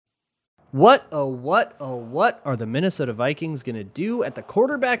What are the Minnesota Vikings going to do at the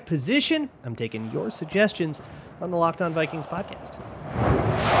quarterback position? I'm taking your suggestions on the Locked On Vikings podcast.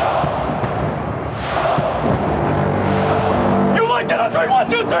 You like that on 3, 1,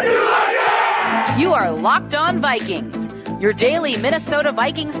 2, 3, you like it! You are Locked On Vikings, your daily Minnesota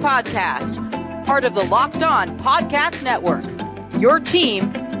Vikings podcast. Part of the Locked On Podcast Network, your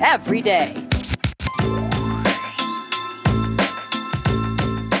team every day.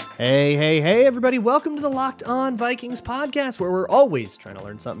 Hey, everybody. Welcome to the Locked On Vikings podcast, where we're always trying to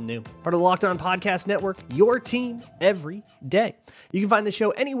learn something new. Part of the Locked On Podcast Network, your team every day. You can find the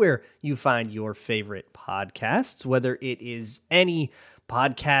show anywhere you find your favorite podcasts, whether it is any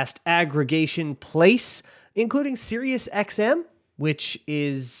podcast aggregation place, including SiriusXM, which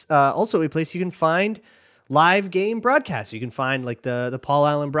is also a place you can find live game broadcasts. You can find like the Paul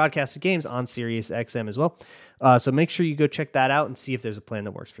Allen broadcasted games on SiriusXM as well. So make sure you go check that out and see if there's a plan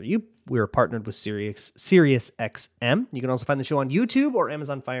that works for you. We are partnered with SiriusXM. You can also find the show on YouTube or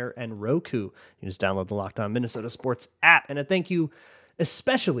Amazon Fire and Roku. You just download the Locked On Minnesota Sports app. And a thank you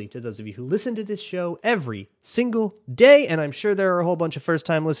especially to those of you who listen to this show every single day. And I'm sure there are a whole bunch of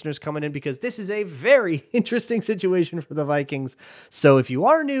first-time listeners coming in because this is a very interesting situation for the Vikings. So if you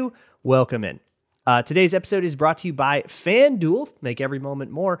are new, welcome in. Today's episode is brought to you by FanDuel. Make every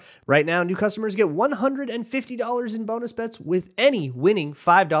moment more. Right now, new customers get $150 in bonus bets with any winning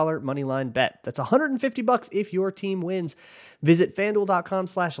 $5 moneyline bet. That's $150 if your team wins. Visit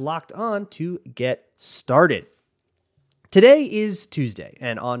FanDuel.com/lockedon to get started. Today is Tuesday,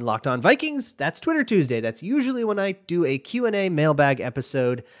 and on Locked On Vikings, that's Twitter Tuesday. That's usually when I do a Q&A mailbag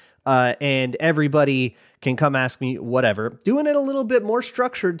episode, and everybody can come ask me whatever. Doing it a little bit more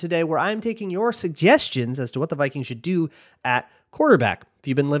structured today, where I'm taking your suggestions as to what the Vikings should do at quarterback. If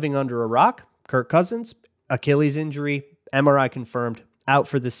you've been living under a rock, Kirk Cousins, Achilles injury, MRI confirmed, out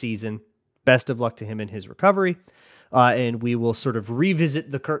for the season. Best of luck to him in his recovery. And we will sort of revisit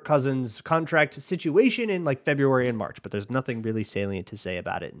the Kirk Cousins contract situation in like February and March, but there's nothing really salient to say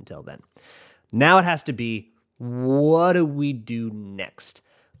about it until then. Now it has to be, what do we do next?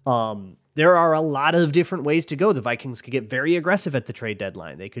 There are a lot of different ways to go. The Vikings could get very aggressive at the trade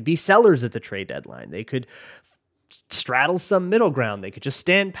deadline. They could be sellers at the trade deadline. They could straddle some middle ground. They could just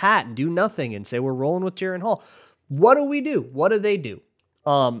stand pat and do nothing and say, we're rolling with Jaren Hall. What do we do? What do they do?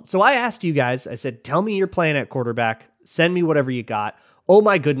 So I asked you guys, I said, tell me your plan at quarterback. Send me whatever you got. Oh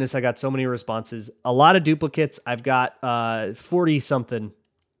my goodness, I got so many responses. A lot of duplicates. I've got 40 something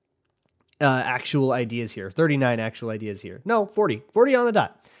actual ideas here. 39 actual ideas here. No, 40 on the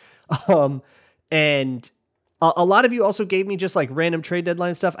dot. And a lot of you also gave me just like random trade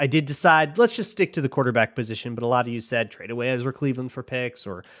deadline stuff. I did decide, let's just stick to the quarterback position. But a lot of you said trade away Ezra Cleveland for picks,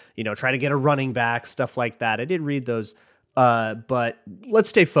 or, try to get a running back, stuff like that. I did read those. But let's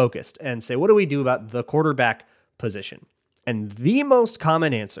stay focused and say, what do we do about the quarterback position? And the most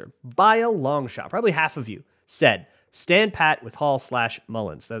common answer by a long shot, probably half of you said, stand pat with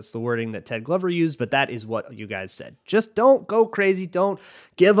Hall/Mullins. That's the wording that Ted Glover used, but that is what you guys said. Just don't go crazy. Don't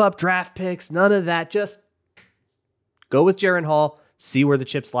give up draft picks. None of that. Just go with Jaren Hall. See where the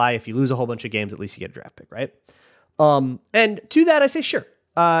chips lie. If you lose a whole bunch of games, at least you get a draft pick, right? And to that, I say, sure.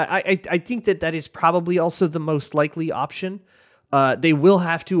 I think that is probably also the most likely option. They will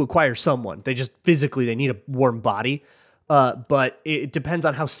have to acquire someone. They need a warm body. But it depends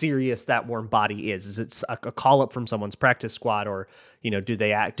on how serious that warm body is. Is it a call up from someone's practice squad, or, do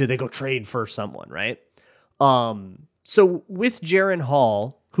they go trade for someone, right? So with Jaren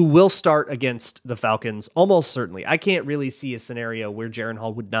Hall, who will start against the Falcons, almost certainly, I can't really see a scenario where Jaren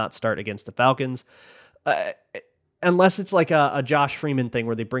Hall would not start against the Falcons, unless it's like a Josh Freeman thing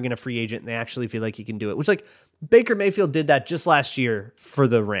where they bring in a free agent and they actually feel like he can do it, which like Baker Mayfield did that just last year for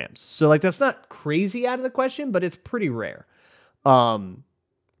the Rams. So like, that's not crazy out of the question, but it's pretty rare. You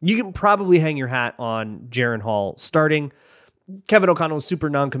can probably hang your hat on Jaren Hall starting. Kevin O'Connell was super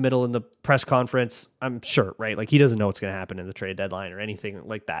non-committal in the press conference, I'm sure, right? Like, he doesn't know what's going to happen in the trade deadline or anything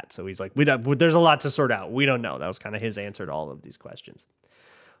like that. So he's like, there's a lot to sort out. We don't know. That was kind of his answer to all of these questions.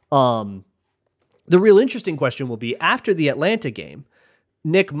 The real interesting question will be, after the Atlanta game,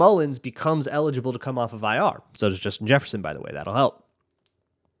 Nick Mullins becomes eligible to come off of IR. So does Justin Jefferson, by the way. That'll help.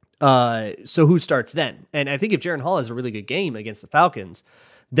 So who starts then? And I think if Jaren Hall has a really good game against the Falcons,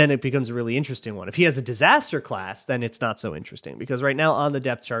 then it becomes a really interesting one. If he has a disaster class, then it's not so interesting, because right now on the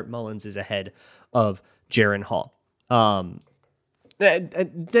depth chart, Mullins is ahead of Jaren Hall.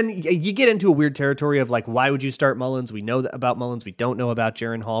 Then you get into a weird territory of like, why would you start Mullins? We know about Mullins. We don't know about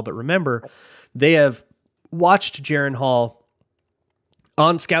Jaren Hall. But remember, they have watched Jaren Hall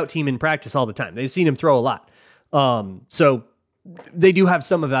on scout team in practice all the time. They've seen him throw a lot. So they do have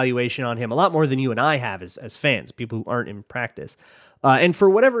some evaluation on him, a lot more than you and I have as fans, people who aren't in practice. And for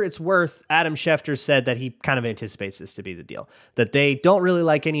whatever it's worth, Adam Schefter said that he kind of anticipates this to be the deal, that they don't really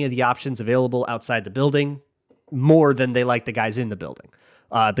like any of the options available outside the building more than they like the guys in the building.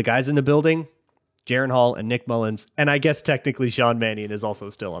 The guys in the building, Jaren Hall and Nick Mullins, and I guess technically Sean Mannion is also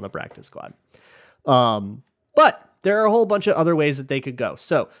still on the practice squad. But there are a whole bunch of other ways that they could go.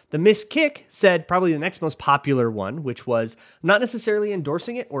 So the missed kick said probably the next most popular one, which was not necessarily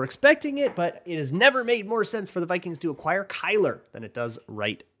endorsing it or expecting it, but it has never made more sense for the Vikings to acquire Kyler than it does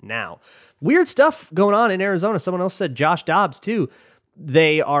right now. Weird stuff going on in Arizona. Someone else said Josh Dobbs too.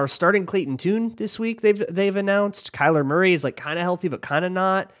 They are starting Clayton Tune this week. They've announced Kyler Murray is like kind of healthy, but kind of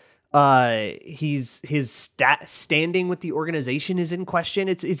not. His standing with the organization is in question.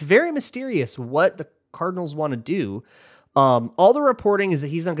 It's very mysterious what the Cardinals want to do. All the reporting is that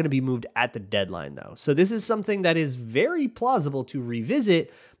he's not going to be moved at the deadline, though. So this is something that is very plausible to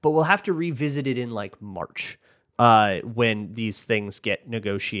revisit, but we'll have to revisit it in like March, when these things get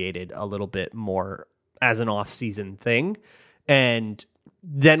negotiated a little bit more as an off-season thing. And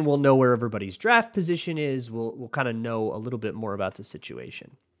then we'll know where everybody's draft position is. We'll kind of know a little bit more about the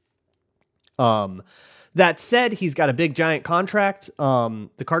situation. That said, he's got a big giant contract.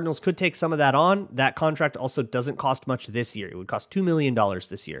 The Cardinals could take some of that on. That contract also doesn't cost much this year. It would cost $2 million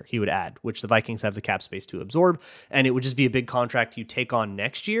this year, he would add, which the Vikings have the cap space to absorb. And it would just be a big contract you take on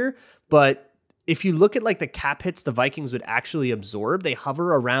next year. But if you look at like the cap hits the Vikings would actually absorb, they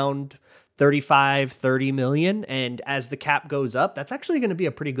hover around 30 million. And as the cap goes up, that's actually going to be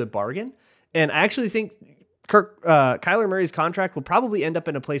a pretty good bargain. And I actually think Kyler Murray's contract will probably end up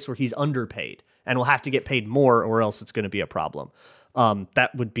in a place where he's underpaid and will have to get paid more, or else it's going to be a problem.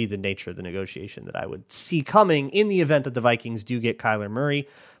 That would be the nature of the negotiation that I would see coming in the event that the Vikings do get Kyler Murray,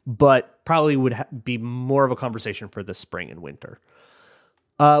 but probably would be more of a conversation for the spring and winter.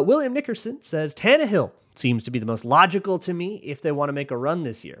 William Nickerson says, Tannehill seems to be the most logical to me if they want to make a run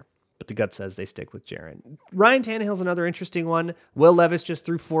this year. But the gut says they stick with Jaren. Ryan Tannehill's another interesting one. Will Levis just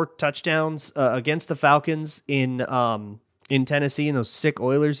threw 4 touchdowns against the Falcons in Tennessee in those sick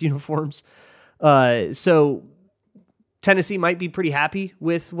Oilers uniforms. So Tennessee might be pretty happy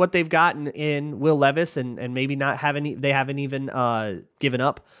with what they've gotten in Will Levis and maybe not they haven't even given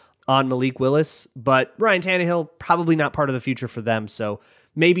up on Malik Willis. But Ryan Tannehill, probably not part of the future for them. So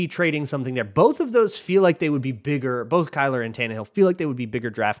maybe trading something there. Both of those feel like they would be bigger. Both Kyler and Tannehill feel like they would be bigger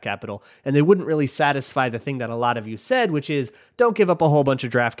draft capital, and they wouldn't really satisfy the thing that a lot of you said, which is don't give up a whole bunch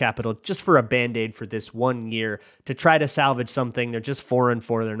of draft capital just for a Band-Aid for this 1 year to try to salvage something. They're just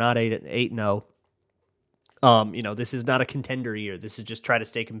 4-4. They're not 8-0. This is not a contender year. This is just try to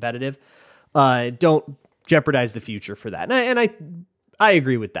stay competitive. Don't jeopardize the future for that. And I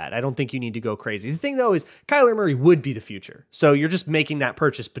agree with that. I don't think you need to go crazy. The thing, though, is Kyler Murray would be the future. So you're just making that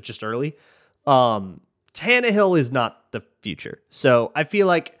purchase, but just early. Tannehill is not the future. So I feel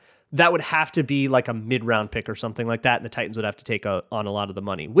like that would have to be like a mid-round pick or something like that, and the Titans would have to take on a lot of the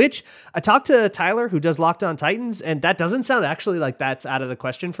money, which I talked to Tyler, who does Locked On Titans, and that doesn't sound actually like that's out of the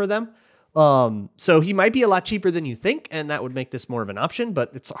question for them. So he might be a lot cheaper than you think, and that would make this more of an option, but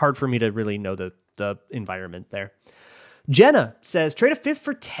it's hard for me to really know the environment there. Jenna says, trade a 5th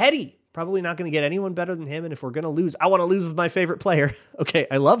for Teddy. Probably not going to get anyone better than him. And if we're going to lose, I want to lose with my favorite player. Okay,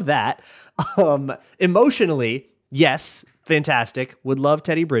 I love that. Emotionally, yes, fantastic. Would love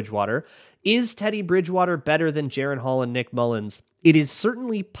Teddy Bridgewater. Is Teddy Bridgewater better than Jaren Hall and Nick Mullins? It is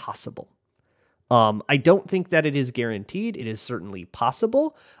certainly possible. I don't think that it is guaranteed. It is certainly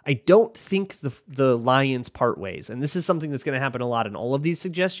possible. I don't think the Lions part ways. And this is something that's going to happen a lot in all of these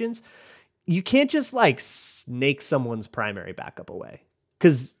suggestions. You can't just like snake someone's primary backup away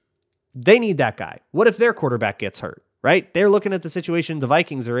because they need that guy. What if their quarterback gets hurt, right? They're looking at the situation the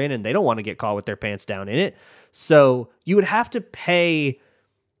Vikings are in and they don't want to get caught with their pants down in it. So you would have to pay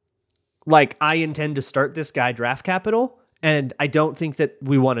like, I intend to start this guy draft capital. And I don't think that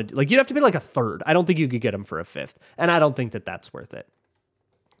we want to, like, you'd have to pay like a 3rd. I don't think you could get him for a 5th. And I don't think that that's worth it.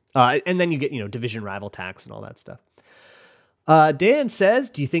 And then you get, division rival tax and all that stuff. Dan says,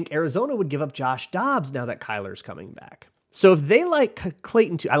 do you think Arizona would give up Josh Dobbs now that Kyler's coming back? So if they like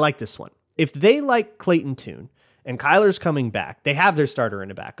Clayton Tune, I like this one. If they like Clayton Tune and Kyler's coming back, they have their starter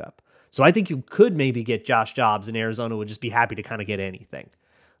in a backup. So I think you could maybe get Josh Dobbs and Arizona would just be happy to kind of get anything.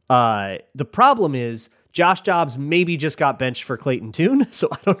 The problem is Josh Dobbs maybe just got benched for Clayton Tune, so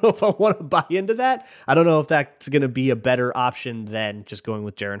I don't know if I want to buy into that. I don't know if that's going to be a better option than just going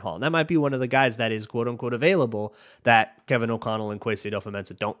with Jaren Hall. And that might be one of the guys that is quote-unquote available that Kevin O'Connell and Kwesi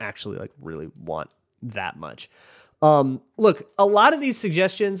Adofo-Mensah don't actually like really want that much. Look, a lot of these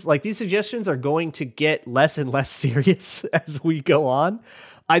suggestions are going to get less and less serious as we go on.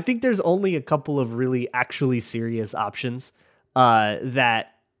 I think there's only a couple of really actually serious options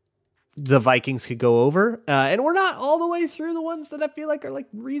that the Vikings could go over. And we're not all the way through the ones that I feel like are like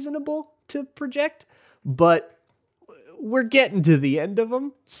reasonable to project, but we're getting to the end of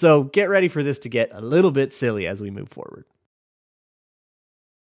them. So get ready for this to get a little bit silly as we move forward.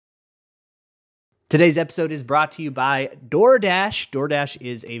 Today's episode is brought to you by DoorDash. DoorDash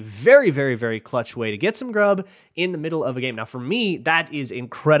is a very, very, very clutch way to get some grub in the middle of a game. Now, for me, that is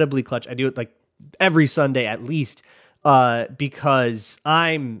incredibly clutch. I do it like every Sunday at least because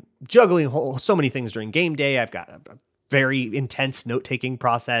I'm juggling so many things during game day. I've got a very intense note-taking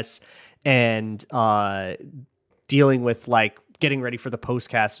process and dealing with like getting ready for the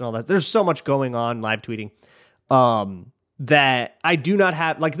postcast and all that. There's so much going on, live tweeting. That I do not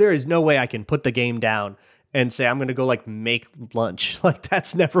have, like, there is no way I can put the game down and say, I'm going to go like make lunch. Like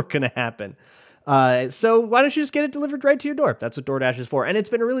that's never going to happen. So why don't you just get it delivered right to your door? That's what DoorDash is for. And it's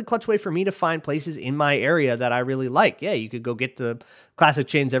been a really clutch way for me to find places in my area that I really like. Yeah, you could go get the classic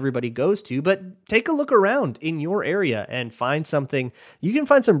chains everybody goes to, but take a look around in your area and find something. You can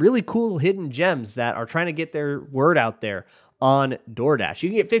find some really cool hidden gems that are trying to get their word out there on DoorDash. You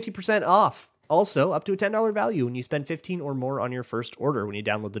can get 50% off. Also, up to a $10 value when you spend $15 or more on your first order when you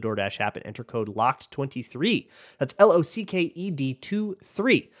download the DoorDash app and enter code LOCKED23. That's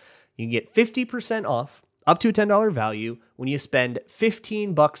LOCKED23. You can get 50% off, up to a $10 value when you spend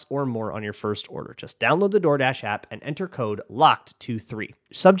 $15 or more on your first order. Just download the DoorDash app and enter code LOCKED23.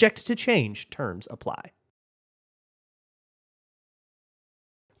 Subject to change. Terms apply.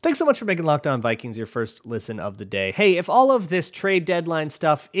 Thanks so much for making Locked On Vikings your first listen of the day. Hey, if all of this trade deadline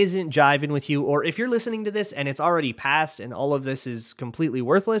stuff isn't jiving with you, or if you're listening to this and it's already passed and all of this is completely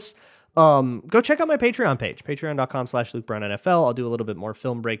worthless, go check out my Patreon page, patreon.com/LukeBrownNFL. I'll do a little bit more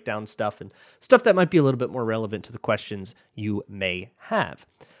film breakdown stuff and stuff that might be a little bit more relevant to the questions you may have.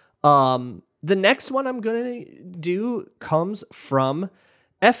 The next one I'm going to do comes from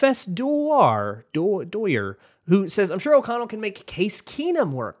FS Doyer, who says, I'm sure O'Connell can make Case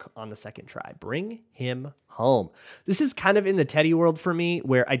Keenum work on the second try. Bring him home. This is kind of in the Teddy world for me,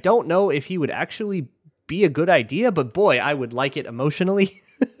 where I don't know if he would actually be a good idea, but boy, I would like it emotionally.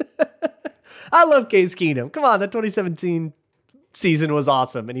 I love Case Keenum. Come on, that 2017 season was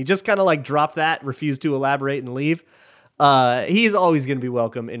awesome, and he just kind of like dropped that, refused to elaborate and leave. He's always going to be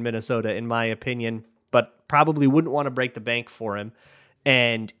welcome in Minnesota, in my opinion, but probably wouldn't want to break the bank for him.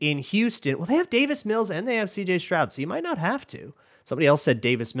 And in Houston, well, they have Davis Mills and they have CJ Stroud, so you might not have to. Somebody else said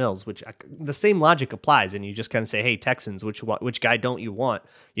Davis Mills, which the same logic applies, and you just kind of say, hey, Texans, which guy don't you want?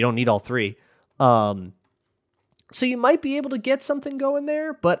 You don't need all three. So you might be able to get something going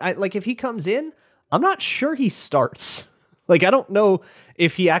there, but if he comes in, I'm not sure he starts. I don't know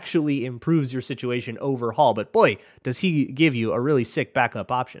if he actually improves your situation overhaul, but boy, does he give you a really sick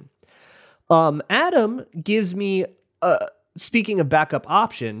backup option. Adam gives me speaking of backup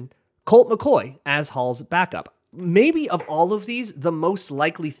option, Colt McCoy as Hall's backup. Maybe of all of these, the most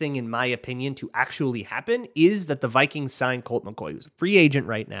likely thing, in my opinion, to actually happen is that the Vikings sign Colt McCoy, who's a free agent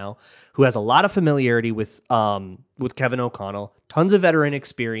right now, who has a lot of familiarity with Kevin O'Connell, tons of veteran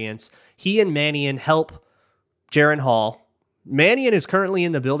experience. He and Mannion help Jaren Hall. Mannion is currently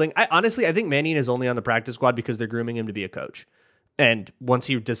in the building. I think Mannion is only on the practice squad because they're grooming him to be a coach. And once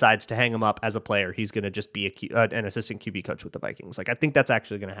he decides to hang him up as a player, he's going to just be an assistant QB coach with the Vikings. I think that's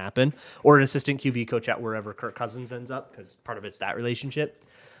actually going to happen. Or an assistant QB coach at wherever Kirk Cousins ends up, because part of it's that relationship.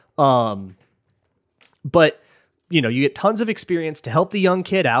 But, you get tons of experience to help the young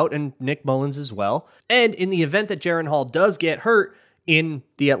kid out, and Nick Mullins as well. And in the event that Jaren Hall does get hurt in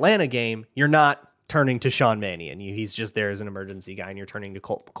the Atlanta game, you're not turning to Sean Mannion. He's just there as an emergency guy, and you're turning to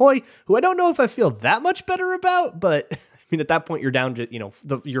Colt McCoy, who I don't know if I feel that much better about, but at that point you're down to,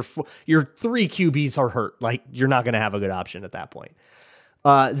 your three QBs are hurt. You're not going to have a good option at that point.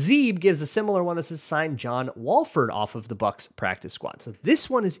 Zeeb gives a similar one that says sign John Walford off of the Bucs practice squad. So this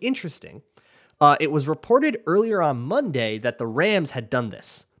one is interesting. It was reported earlier on Monday that the Rams had done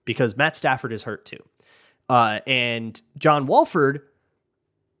this because Matt Stafford is hurt too. And John Walford,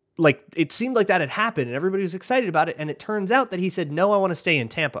 it seemed like that had happened and everybody was excited about it. And it turns out that he said, no, I want to stay in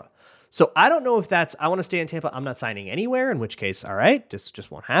Tampa. So I don't know if that's, I want to stay in Tampa, I'm not signing anywhere, in which case, all right, this just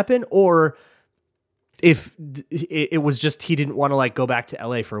won't happen. Or if it was just he didn't want to go back to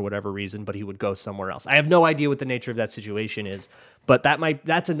LA for whatever reason, but he would go somewhere else. I have no idea what the nature of that situation is, but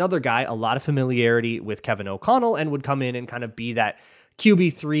that's another guy, a lot of familiarity with Kevin O'Connell, and would come in and kind of be that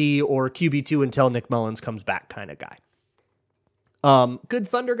QB3 or QB2 until Nick Mullins comes back kind of guy. Good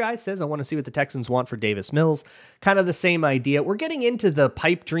Thunder Guy says, I want to see what the Texans want for Davis Mills. Kind of the same idea. We're getting into the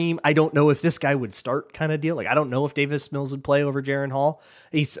pipe dream. I don't know if this guy would start kind of deal. Like, I don't know if Davis Mills would play over Jaron Hall.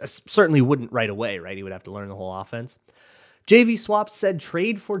 He certainly wouldn't right away, right? He would have to learn the whole offense. JV Swap said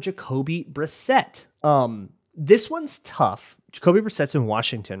trade for Jacoby Brissett. This one's tough. Jacoby Brissett's in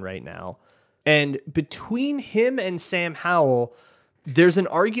Washington right now. And between him and Sam Howell, there's an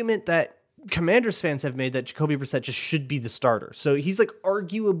argument that Commanders fans have made that Jacoby Brissett just should be the starter. So he's like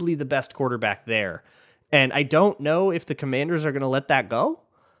arguably the best quarterback there. And I don't know if the Commanders are going to let that go.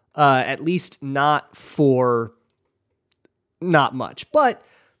 At least not for not much. But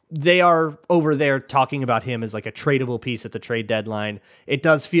they are over there talking about him as like a tradable piece at the trade deadline. It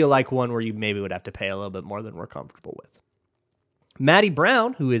does feel like one where you maybe would have to pay a little bit more than we're comfortable with. Matty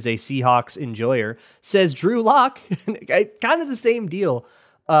Brown, who is a Seahawks enjoyer, says Drew Lock, kind of the same deal.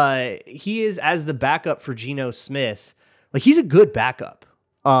 He is as the backup for Geno Smith. Like, he's a good backup.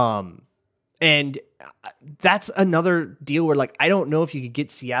 And that's another deal where, like, I don't know if you could get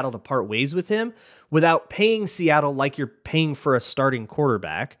Seattle to part ways with him without paying Seattle like you're paying for a starting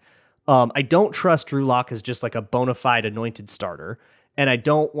quarterback. I don't trust Drew Lock as just like a bona fide anointed starter. And I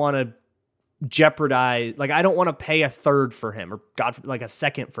don't want to jeopardize, like, I don't want to pay a third for him or like a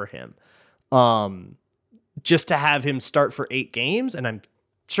second for him. Just to have him start for 8 games. And I'm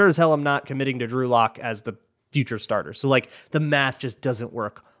sure as hell I'm not committing to Drew Lock as the future starter. So like the math just doesn't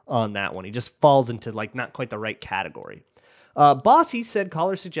work on that one. He just falls into like not quite the right category. Bossy said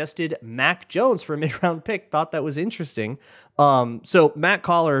caller suggested Mac Jones for a mid-round pick. Thought that was interesting. So Matt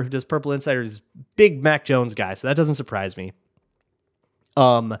Caller, who does Purple Insider, is big Mac Jones guy. So that doesn't surprise me.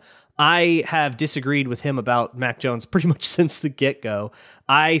 I have disagreed with him about Mac Jones pretty much since the get-go.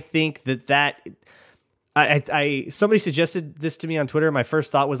 I think that somebody suggested this to me on Twitter. My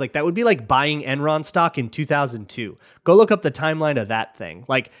first thought was like, that would be like buying Enron stock in 2002. Go look up the timeline of that thing.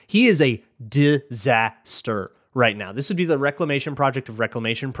 Like, he is a disaster right now. This would be the reclamation project of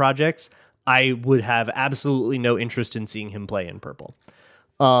reclamation projects. I would have absolutely no interest in seeing him play in purple.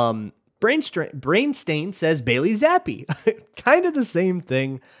 Brainstain says Bailey Zappi. Kind of the same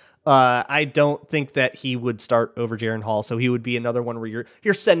thing. I don't think that he would start over Jaron Hall, so he would be another one where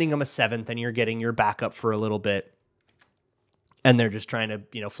you're sending him a 7th and you're getting your backup for a little bit, and they're just trying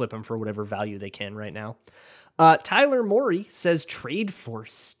to flip him for whatever value they can right now. Tyler Morey says trade for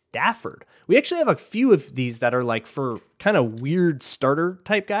Stafford. We actually have a few of these that are like for kind of weird starter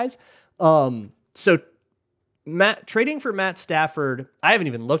type guys. So trading for Matt Stafford, I haven't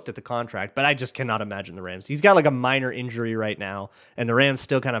even looked at the contract, but I just cannot imagine the Rams. He's got like a minor injury right now, and the Rams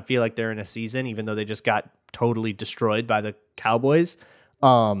still kind of feel like they're in a season, even though they just got totally destroyed by the Cowboys.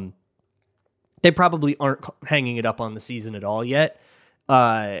 They probably aren't hanging it up on the season at all yet.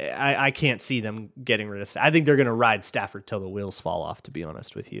 I can't see them getting rid of Stafford. I think they're going to ride Stafford till the wheels fall off, to be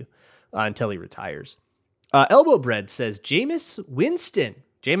honest with you, until he retires. Elbow Bread says Jameis Winston.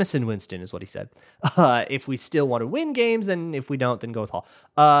 Jameson Winston is what he said. If we still want to win games, and if we don't, then go with Hall.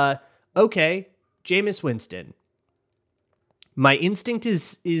 Okay, Jameis Winston. My instinct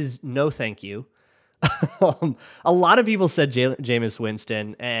is no thank you. A lot of people said Jameis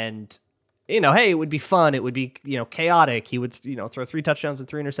Winston, and hey, it would be fun. It would be chaotic. He would throw 3 touchdowns and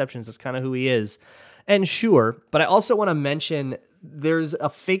 3 interceptions. That's kind of who he is. And sure, but I also want to mention there's a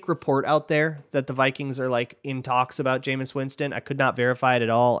fake report out there that the Vikings are like in talks about Jameis Winston. I could not verify it at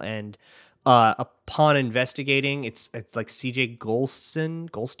all. And upon investigating, it's like CJ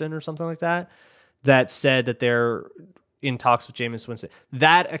Golston or something like that said that they're in talks with Jameis Winston.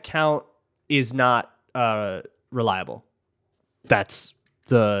 That account is not reliable. That's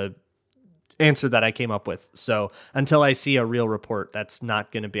the answer that I came up with. So until I see a real report, that's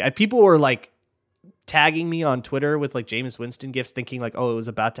not going to be. People were like tagging me on Twitter with like Jameis Winston gifts, thinking like, oh, it was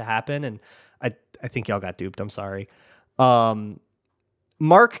about to happen. And I think y'all got duped. I'm sorry.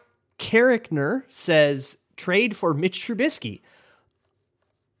 Mark Carrickner says trade for Mitch Trubisky.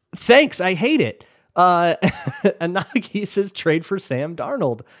 Thanks. I hate it. Anagi says trade for Sam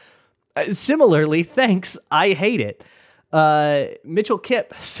Darnold. Similarly, thanks. I hate it. Mitchell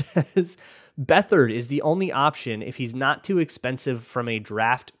Kipp says Beathard is the only option if he's not too expensive from a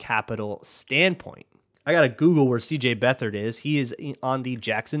draft capital standpoint. I got to Google where CJ Beathard is. He is on the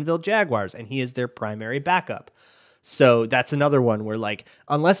Jacksonville Jaguars, and he is their primary backup. So that's another one where, like,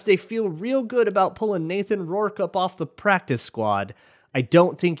 unless they feel real good about pulling Nathan Rourke up off the practice squad, I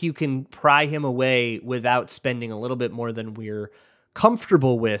don't think you can pry him away without spending a little bit more than we're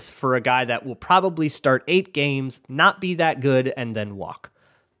comfortable with for a guy that will probably start 8 games, not be that good, and then walk.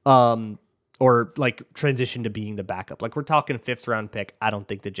 Or like transition to being the backup. Like, we're talking 5th round pick. I don't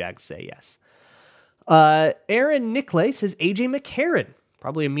think the Jags say yes. Aaron Nicklay says AJ McCarron,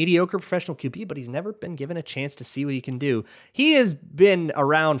 probably a mediocre professional QB, but he's never been given a chance to see what he can do. He has been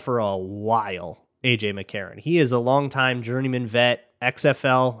around for a while, AJ McCarron. He is a longtime journeyman vet,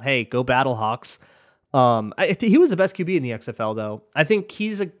 XFL. Hey, go Battlehawks. He was the best QB in the XFL, though. I think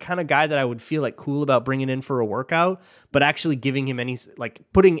he's a kind of guy that I would feel like cool about bringing in for a workout, but actually giving him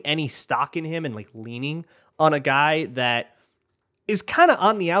putting any stock in him and like leaning on a guy that is kind of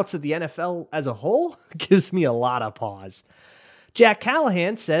on the outs of the NFL as a whole gives me a lot of pause. Jack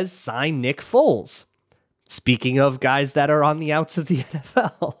Callahan says sign Nick Foles. Speaking of guys that are on the outs of the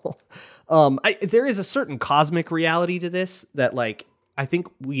NFL, there is a certain cosmic reality to this that like, I think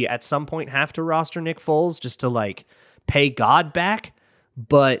we at some point have to roster Nick Foles just to like pay God back.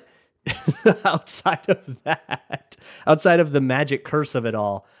 But outside of that, outside of the magic curse of it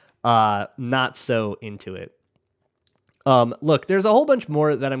all, not so into it. Look, there's a whole bunch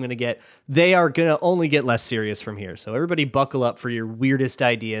more that I'm going to get. They are going to only get less serious from here. So everybody buckle up for your weirdest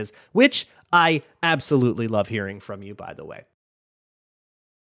ideas, which I absolutely love hearing from you, by the way.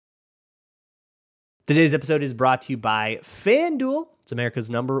 Today's episode is brought to you by FanDuel. It's America's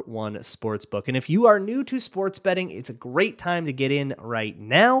 #1 sports book. And if you are new to sports betting, it's a great time to get in right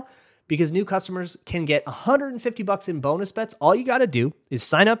now because new customers can get $150 in bonus bets. All you got to do is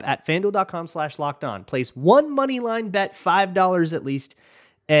sign up at FanDuel.com/lockedon. Place one moneyline bet, $5 at least,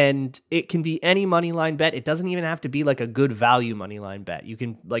 and it can be any moneyline bet. It doesn't even have to be like a good value moneyline bet. You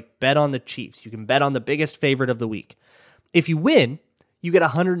can like bet on the Chiefs. You can bet on the biggest favorite of the week. If you win, you get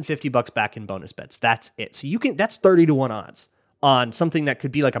 $150 back in bonus bets. That's it. So that's 30-1 odds on something that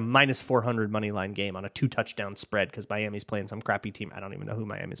could be like a -400 money line game on a 2-touchdown spread because Miami's playing some crappy team. I don't even know who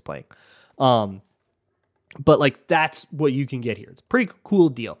Miami's playing. But like that's what you can get here. It's a pretty cool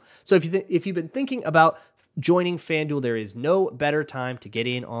deal. So if you've been thinking about joining FanDuel, there is no better time to get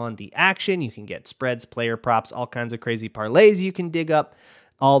in on the action. You can get spreads, player props, all kinds of crazy parlays you can dig up,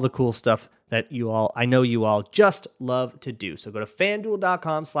 all the cool stuff that I know you all just love to do. So go to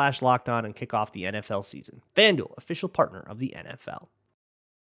FanDuel.com/lockedon and kick off the NFL season. FanDuel, official partner of the NFL.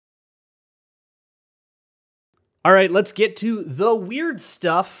 All right, let's get to the weird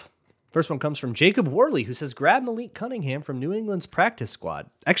stuff. First one comes from Jacob Worley, who says, grab Malik Cunningham from New England's practice squad.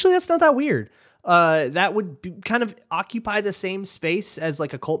 Actually, that's not that weird. That would kind of occupy the same space as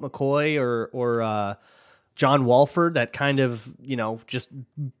like a Colt McCoy or John Walford, that kind of, just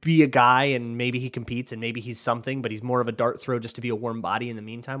be a guy and maybe he competes and maybe he's something, but he's more of a dart throw just to be a warm body in the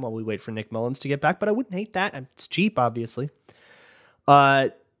meantime while we wait for Nick Mullins to get back. But I wouldn't hate that. It's cheap, obviously.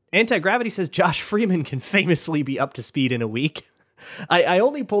 Anti-Gravity says Josh Freeman can famously be up to speed in a week. I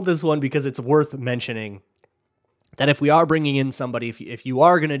only pulled this one because it's worth mentioning that if we are bringing in somebody, if you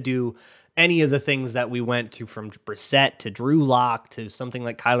are going to do any of the things that we went to from Brissett to Drew Lock to something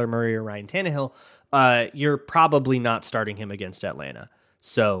like Kyler Murray or Ryan Tannehill, you're probably not starting him against Atlanta.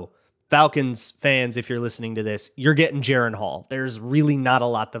 So Falcons fans, if you're listening to this, you're getting Jaren Hall. There's really not a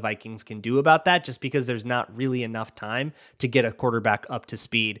lot the Vikings can do about that just because there's not really enough time to get a quarterback up to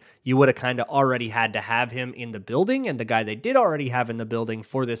speed. You would have kind of already had to have him in the building, and the guy they did already have in the building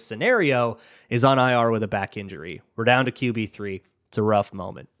for this scenario is on IR with a back injury. We're down to QB3. It's a rough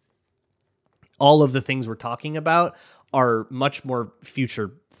moment. All of the things we're talking about are much more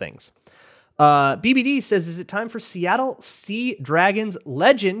future things. BBD says, is it time for Seattle Sea Dragons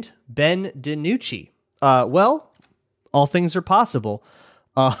legend Ben DiNucci? Well, all things are possible,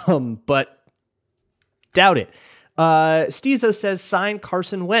 but doubt it. Stezo says, sign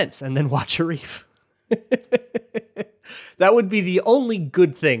Carson Wentz and then watch Arif. That would be the only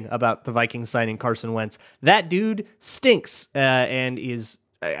good thing about the Vikings signing Carson Wentz. That dude stinks and is...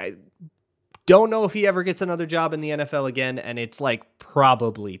 I don't know if he ever gets another job in the NFL again, and it's like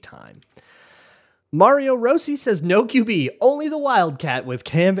probably time. Mario Rossi says, no QB, only the Wildcat with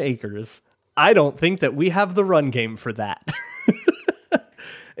Cam Akers. I don't think that we have the run game for that.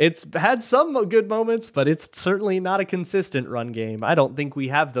 It's had some good moments, but it's certainly not a consistent run game. I don't think we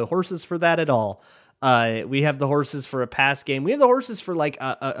have the horses for that at all. We have the horses for a pass game. We have the horses for like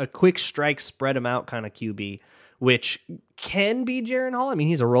a quick strike, spread them out kind of QB, which can be Jaren Hall. I mean,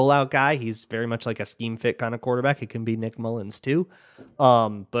 he's a rollout guy. He's very much like a scheme fit kind of quarterback. It can be Nick Mullins too.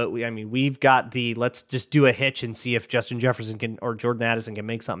 But we've got the let's just do a hitch and see if Justin Jefferson can or Jordan Addison can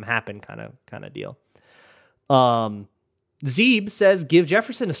make something happen kind of deal. Zeeb says give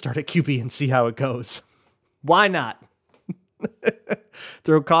Jefferson a start at QB and see how it goes. Why not?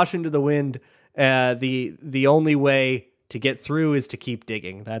 Throw caution to the wind. The only way to get through is to keep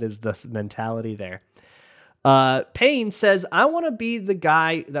digging. That is the mentality there. Payne says, I want to be the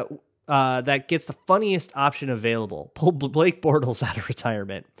guy that that gets the funniest option available. Pull Blake Bortles out of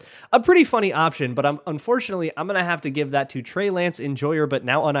retirement. A pretty funny option, but unfortunately, I'm going to have to give that to Trey Lance Enjoyer, but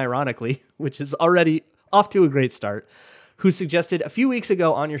now unironically, which is already off to a great start, who suggested a few weeks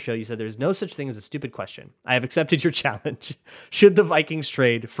ago on your show, you said there's no such thing as a stupid question. I have accepted your challenge. Should the Vikings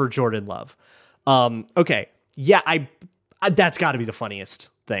trade for Jordan Love? Okay. Yeah, that's got to be the funniest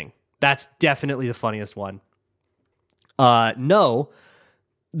thing. That's definitely the funniest one. No,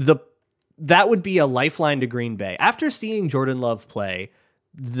 that would be a lifeline to Green Bay. After seeing Jordan Love play,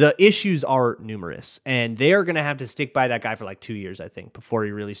 the issues are numerous, and they are going to have to stick by that guy for like 2 years, I think, before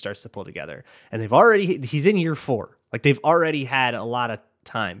he really starts to pull together. And he's in year 4. Like, they've already had a lot of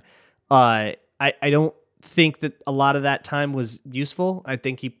time. I don't think that a lot of that time was useful. I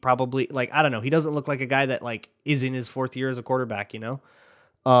think he probably, like, I don't know. He doesn't look like a guy that like is in his 4th year as a quarterback, you know?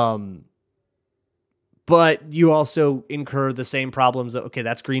 But you also incur the same problems of, okay,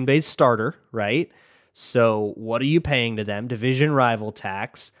 that's Green Bay's starter, right? So what are you paying to them? Division rival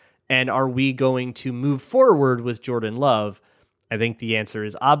tax. And are we going to move forward with Jordan Love? I think the answer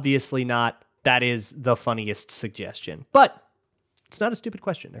is obviously not. That is the funniest suggestion. But it's not a stupid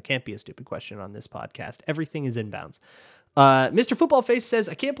question. There can't be a stupid question on this podcast. Everything is inbounds. Mr. Football Face says,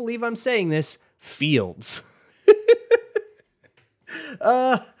 I can't believe I'm saying this. Fields.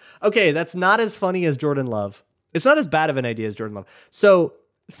 Okay, that's not as funny as Jordan Love. It's not as bad of an idea as Jordan Love. So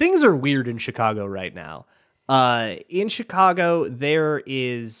things are weird in Chicago right now. In Chicago, there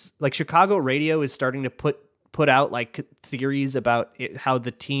is like Chicago radio is starting to put out like theories about how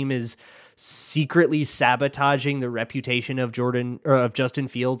the team is secretly sabotaging the reputation of Justin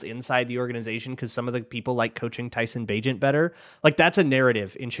Fields inside the organization because some of the people like coaching Tyson Bagent better. Like, that's a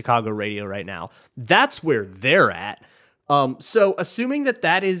narrative in Chicago radio right now. That's where they're at. So assuming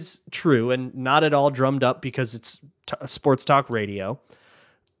that is true and not at all drummed up because it's sports talk radio,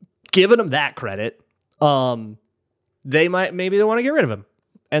 giving them that credit, maybe they want to get rid of him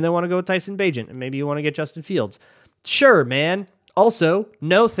and they want to go with Tyson Bagent, and maybe you want to get Justin Fields. Sure, man. Also,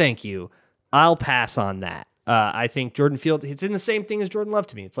 no, thank you. I'll pass on that. I think Jordan Fields, it's in the same thing as Jordan Love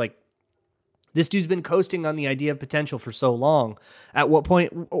to me. It's like, this dude's been coasting on the idea of potential for so long. At what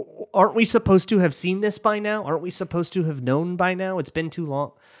point, aren't we supposed to have seen this by now? Aren't we supposed to have known by now? It's been too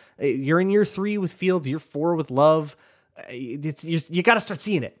long. You're in year 3 with Fields, year 4 with Love. You got to start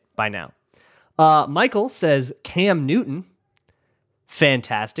seeing it by now. Michael says Cam Newton.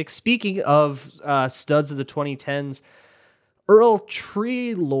 Fantastic. Speaking of studs of the 2010s, Earl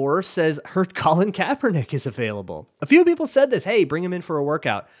Treelore says heard Colin Kaepernick is available. A few people said this. Hey, bring him in for a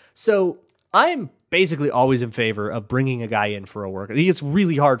workout. So I'm basically always in favor of bringing a guy in for a workout. It's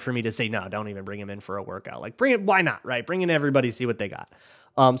really hard for me to say, no, don't even bring him in for a workout. Like, bring it. Why not? Right. Bring in everybody, see what they got.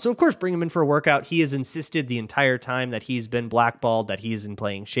 So of course, bring him in for a workout. He has insisted the entire time that he's been blackballed, that he's in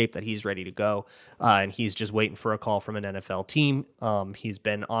playing shape, that he's ready to go. And he's just waiting for a call from an NFL team. He's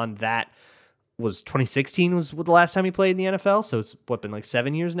been on that. Was 2016 was the last time he played in the NFL. So it's been like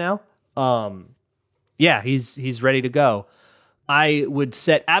 7 years now. Yeah, he's ready to go. I would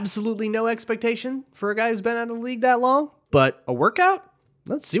set absolutely no expectation for a guy who's been out of the league that long, but a workout,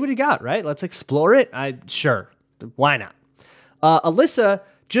 let's see what he got, right? Let's explore it. Sure. Why not? Alyssa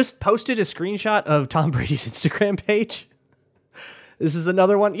just posted a screenshot of Tom Brady's Instagram page. This is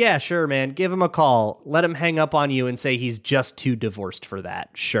another one. Yeah, sure, man. Give him a call. Let him hang up on you and say he's just too divorced for that.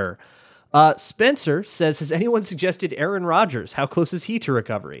 Sure. Spencer says, has anyone suggested Aaron Rodgers? How close is he to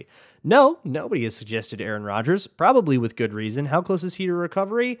recovery? No, nobody has suggested Aaron Rodgers, probably with good reason. How close is he to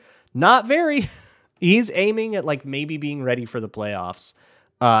recovery? Not very. He's aiming at like maybe being ready for the playoffs,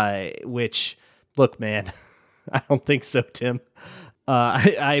 which, look, man, I don't think so, Tim.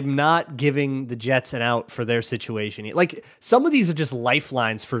 I'm not giving the Jets an out for their situation. Like, some of these are just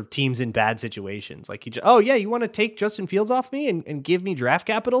lifelines for teams in bad situations. Like, you want to take Justin Fields off me and give me draft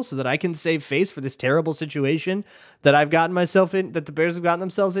capital so that I can save face for this terrible situation that I've gotten myself in, that the Bears have gotten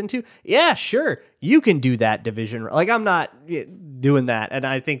themselves into? Yeah, sure. You can do that, division. Like, I'm not doing that. And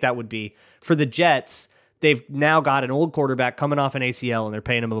I think that would be for the Jets. They've now got an old quarterback coming off an ACL and they're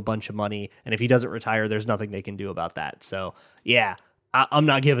paying him a bunch of money. And if he doesn't retire, there's nothing they can do about that. So yeah, I'm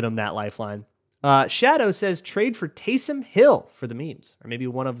not giving him that lifeline. Shadow says trade for Taysom Hill for the memes, or maybe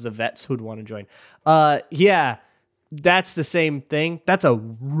one of the vets who'd want to join. Yeah, that's the same thing. That's a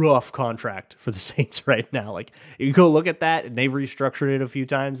rough contract for the Saints right now. Like, you go look at that, and they've restructured it a few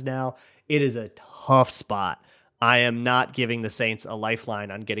times now. It is a tough spot. I am not giving the Saints a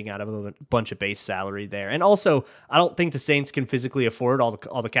lifeline on getting out of a bunch of base salary there. And also, I don't think the Saints can physically afford all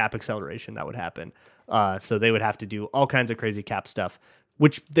the cap acceleration that would happen. So they would have to do all kinds of crazy cap stuff,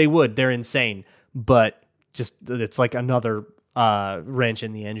 which they would. They're insane, but just it's like another wrench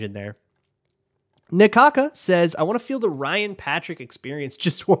in the engine there. Nikaka says, I want to feel the Ryan Patrick experience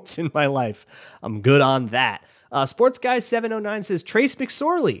just once in my life. I'm good on that. Sports Guy 709 says, Trace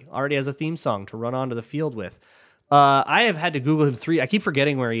McSorley already has a theme song to run onto the field with. I have had to Google him I keep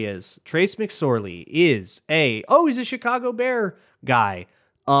forgetting where he is. Trace McSorley is he's a Chicago Bear guy.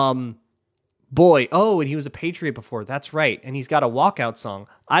 And he was a Patriot before. That's right. And he's got a walkout song.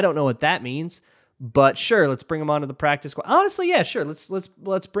 I don't know what that means, but sure, let's bring him onto the practice squad. Honestly, yeah, sure.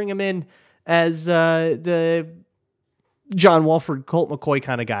 Let's bring him in as the John Walford, Colt McCoy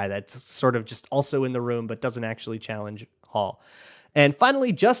kind of guy that's sort of just also in the room but doesn't actually challenge Hall. And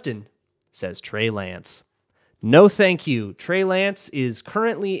finally, Justin says Trey Lance. No, thank you. Trey Lance is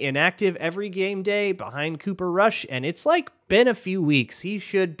currently inactive every game day behind Cooper Rush, and it's been a few weeks. He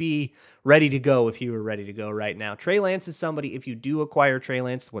should be ready to go if he were ready to go right now. Trey Lance is somebody, if you do acquire Trey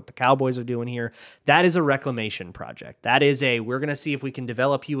Lance, what the Cowboys are doing here, that is a reclamation project. That is we're going to see if we can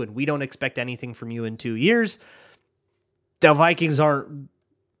develop you, and we don't expect anything from you in 2 years. The Vikings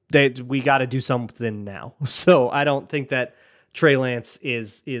we got to do something now. So I don't think that Trey Lance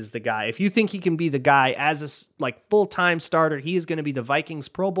is the guy. If you think he can be the guy as a full-time starter, he is going to be the Vikings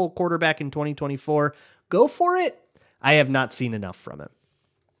Pro Bowl quarterback in 2024. Go for it. I have not seen enough from him.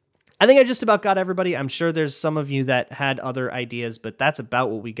 I think I just about got everybody. I'm sure there's some of you that had other ideas, but that's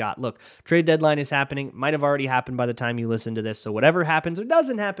about what we got. Look, trade deadline is happening. Might have already happened by the time you listen to this. So whatever happens or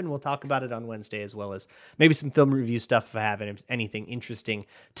doesn't happen, we'll talk about it on Wednesday, as well as maybe some film review stuff if I have anything interesting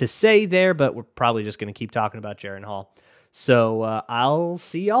to say there, but we're probably just going to keep talking about Jaren Hall. So I'll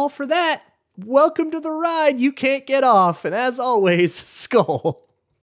see y'all for that. Welcome to the ride you can't get off. And as always, Skull.